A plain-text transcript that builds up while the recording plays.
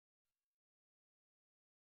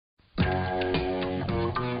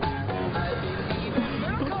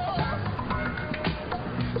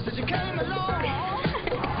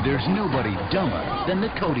there's nobody dumber than the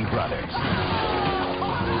Cody brothers.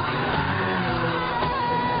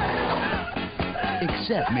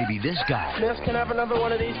 Except maybe this guy. Miss, can I have another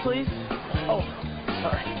one of these, please? Oh,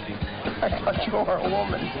 sorry. I thought you were a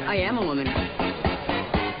woman. I am a woman.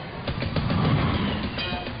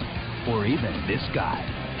 Or even this guy.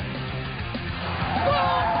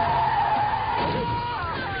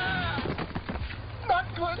 Not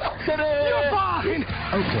good. You're fine.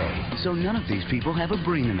 Okay, so none of these people have a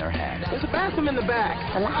brain in their head. There's a bathroom in the back.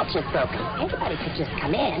 The latch is broken. Anybody could just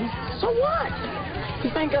come in. So what?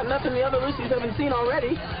 This ain't got nothing the other Lucy's haven't seen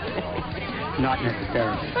already. Not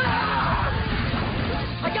necessarily.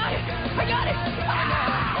 I got it! I got it!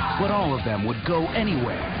 But all of them would go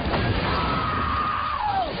anywhere.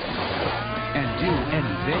 And do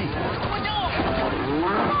anything.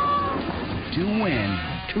 To win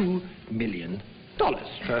 $2 million.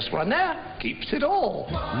 First one there keeps it all.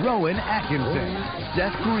 Rowan Atkinson,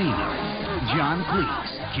 Seth Green, John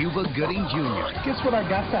Cleese, Cuba Gooding Jr. Guess what I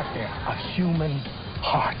got back there? A human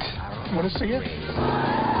heart. Want to see it?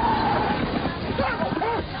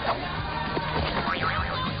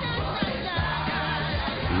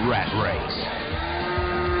 Rat Race.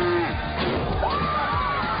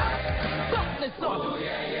 Stop this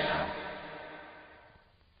song!